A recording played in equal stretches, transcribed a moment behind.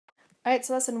Alright,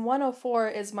 so lesson 104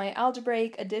 is my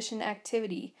algebraic addition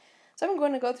activity. So I'm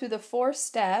going to go through the 4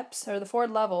 steps, or the 4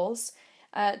 levels,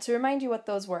 to remind you what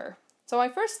those were. So my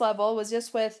first level was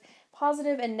just with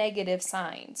positive and negative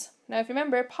signs. Now if you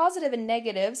remember, positive and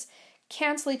negatives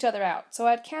cancel each other out. So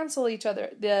I'd cancel each other,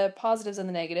 the positives and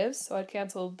the negatives. So I'd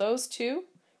cancel those two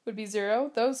would be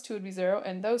 0, those two would be 0,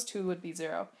 and those two would be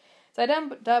 0. So I'd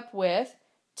end up with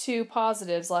 2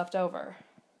 positives left over.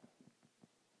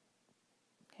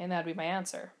 And that would be my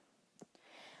answer.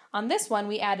 On this one,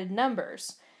 we added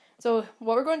numbers. So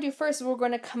what we're going to do first is we're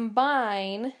going to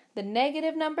combine the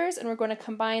negative numbers and we're going to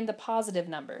combine the positive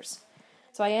numbers.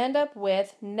 So I end up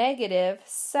with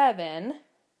 -7,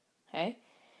 okay,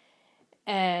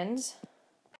 and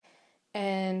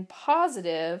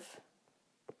positive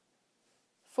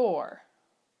 4.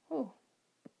 Ooh.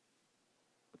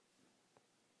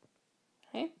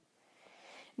 Okay.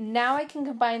 Now I can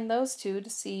combine those two to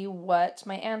see what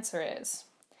my answer is.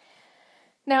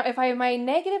 Now, if my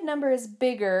negative number is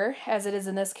bigger, as it is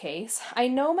in this case, I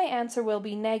know my answer will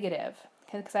be negative,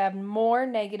 because I have more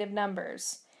negative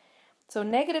numbers. So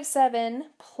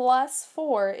 -7 plus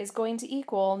 4 is going to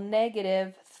equal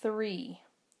 -3.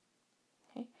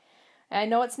 Okay. And I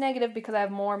know it's negative because I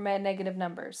have more negative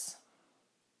numbers.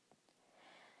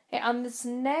 Okay, on this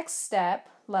next step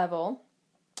level,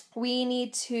 we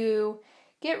need to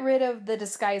get rid of the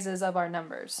disguises of our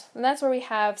numbers. And that's where we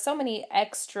have so many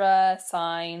extra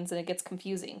signs and it gets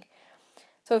confusing.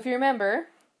 So if you remember,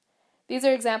 these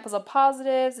are examples of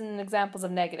positives and examples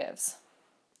of negatives.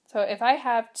 So if I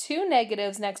have 2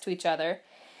 negatives next to each other,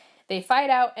 they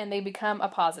fight out and they become a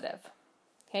positive.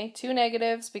 Okay, 2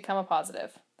 negatives become a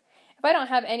positive. If I don't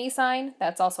have any sign,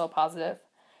 that's also a positive.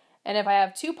 And if I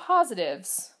have 2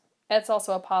 positives, that's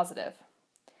also a positive.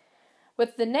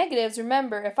 With the negatives,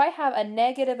 remember, if I have a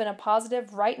negative and a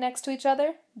positive right next to each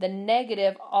other, the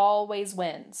negative always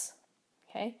wins.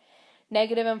 Okay?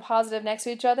 Negative and positive next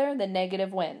to each other, the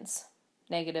negative wins.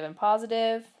 Negative and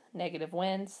positive, negative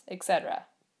wins, etc.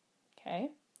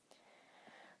 Okay?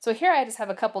 So here I just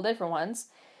have a couple different ones.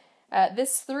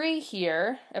 This 3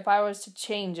 here, if I was to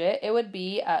change it, it would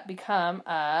be become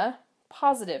a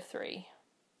positive 3.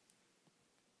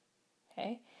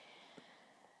 Okay?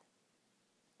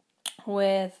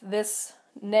 With this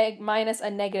minus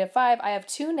a -5, I have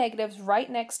 2 negatives right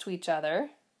next to each other.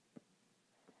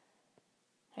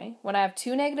 Okay, when I have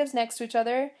 2 negatives next to each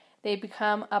other, they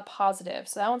become a positive.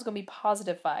 So that one's going to be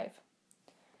 +5.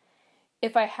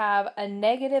 If I have a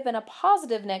negative and a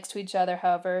positive next to each other,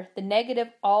 however, the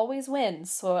negative always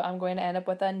wins. So I'm going to end up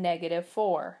with a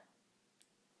 -4.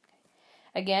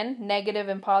 Again, negative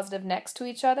and positive next to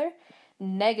each other.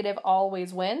 Negative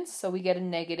always wins, so we get a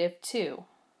 -2.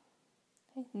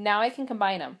 Now I can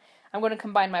combine them. I'm going to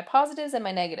combine my positives and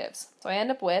my negatives. So I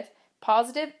end up with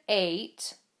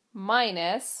 +8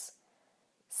 minus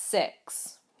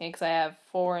 6. Okay, because I have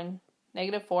 4 and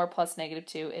 -4 plus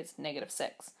 -2 is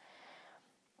 -6.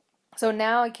 So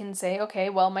now I can say, okay,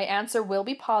 well, my answer will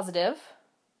be positive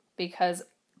because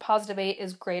 +8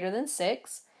 is greater than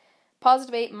 6.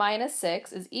 +8 minus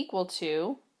 6 is equal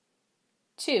to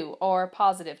 2 or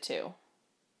 +2.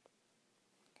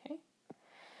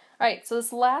 Alright, so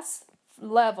this last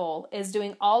level is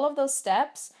doing all of those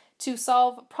steps to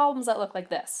solve problems that look like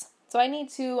this. So I need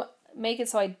to make it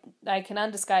so I can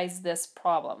undisguise this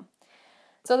problem.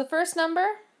 So the first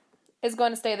number is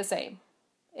going to stay the same.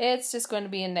 It's just going to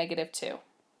be a -2.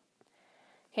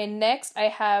 Okay, next I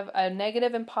have a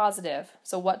negative and positive.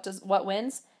 So what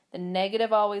wins? The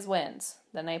negative always wins.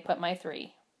 Then I put my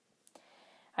 3.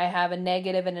 I have a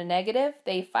negative and a negative.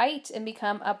 They fight and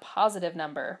become a positive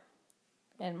number.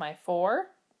 And my 4.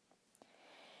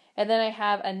 And then I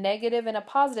have a negative and a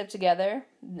positive together,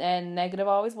 and negative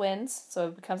always wins, so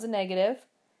it becomes a negative,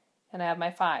 and I have my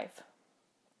 5.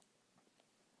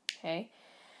 Okay.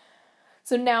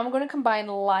 So now I'm going to combine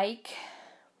like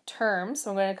terms.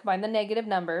 So I'm going to combine the negative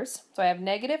numbers. So I have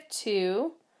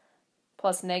 -2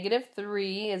 plus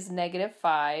 -3 is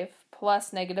 -5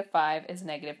 plus -5 is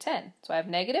 -10. So I have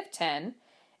 -10,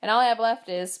 and all I have left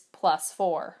is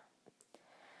 +4.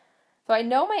 So I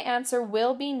know my answer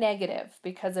will be negative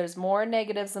because there's more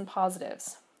negatives than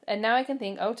positives. And now I can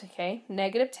think, okay,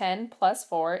 -10 plus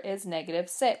 4 is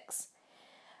 -6.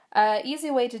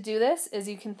 Easy way to do this is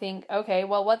you can think, okay,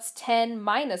 well, what's 10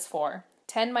 minus 4?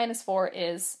 10 minus 4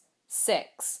 is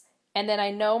 6. And then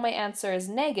I know my answer is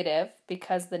negative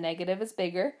because the negative is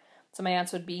bigger. So my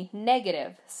answer would be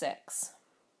 -6.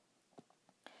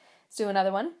 Let's do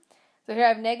another one. So here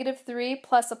I have -3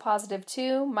 plus a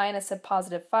 +2 minus a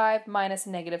 +5 minus a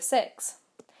 -6.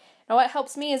 Now what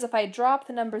helps me is if I drop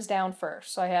the numbers down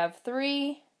first. So I have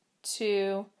 3,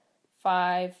 2,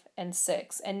 5, and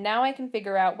 6. And now I can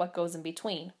figure out what goes in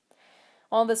between.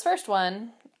 Well, this first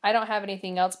one, I don't have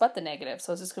anything else but the negative,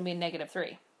 so it's just going to be a negative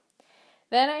 3.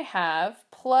 Then I have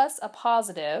plus a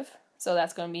positive, so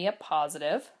that's going to be a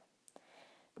positive.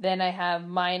 Then I have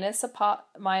minus a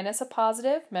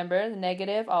positive. Remember, the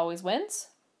negative always wins.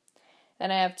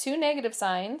 Then I have 2 negative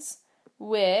signs,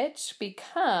 which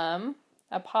become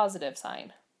a positive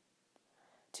sign.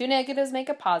 2 negatives make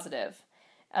a positive.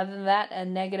 Other than that, a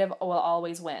negative will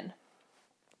always win.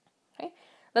 Okay,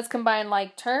 let's combine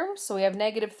like terms. So we have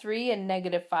negative 3 and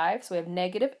negative 5. So we have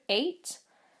negative 8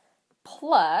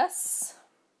 plus,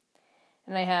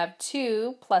 and I have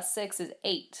 2 plus 6 is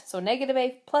 8. So negative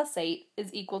 8 plus 8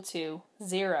 is equal to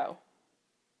 0.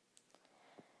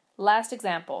 Last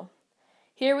example.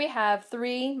 Here we have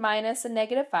 3 minus a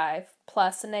negative 5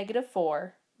 plus a negative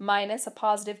 4 minus a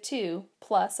positive 2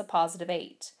 plus a positive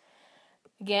 8.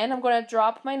 Again, I'm going to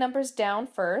drop my numbers down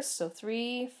first. So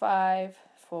 3, 5,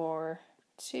 4,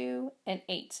 2, and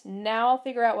 8. Now I'll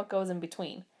figure out what goes in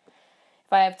between.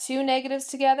 If I have 2 negatives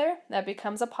together, that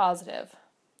becomes a positive.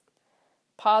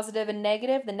 Positive and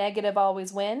negative, the negative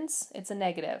always wins. It's a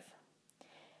negative.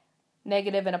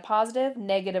 Negative and a positive,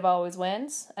 negative always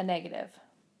wins, a negative.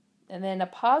 And then a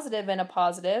positive and a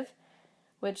positive,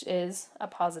 which is a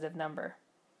positive number.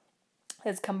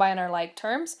 Let's combine our like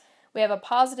terms. We have a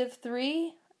positive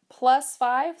 3 plus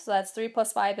 5, so that's 3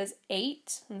 plus 5 is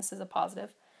 8, and this is a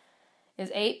positive.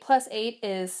 Is 8 plus 8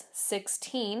 is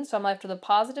 16, so I'm left with a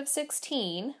positive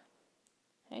 16,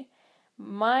 okay,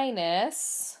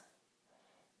 minus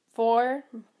 4,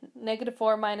 negative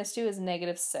 4 minus 2 is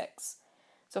negative 6.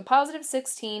 So positive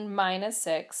 16 minus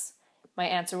 6, my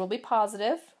answer will be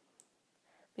positive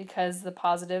because the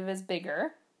positive is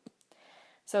bigger.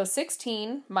 So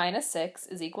 16 minus 6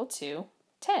 is equal to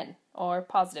 10, or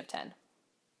positive 10.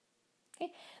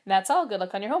 Okay, and that's all. Good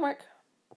luck on your homework.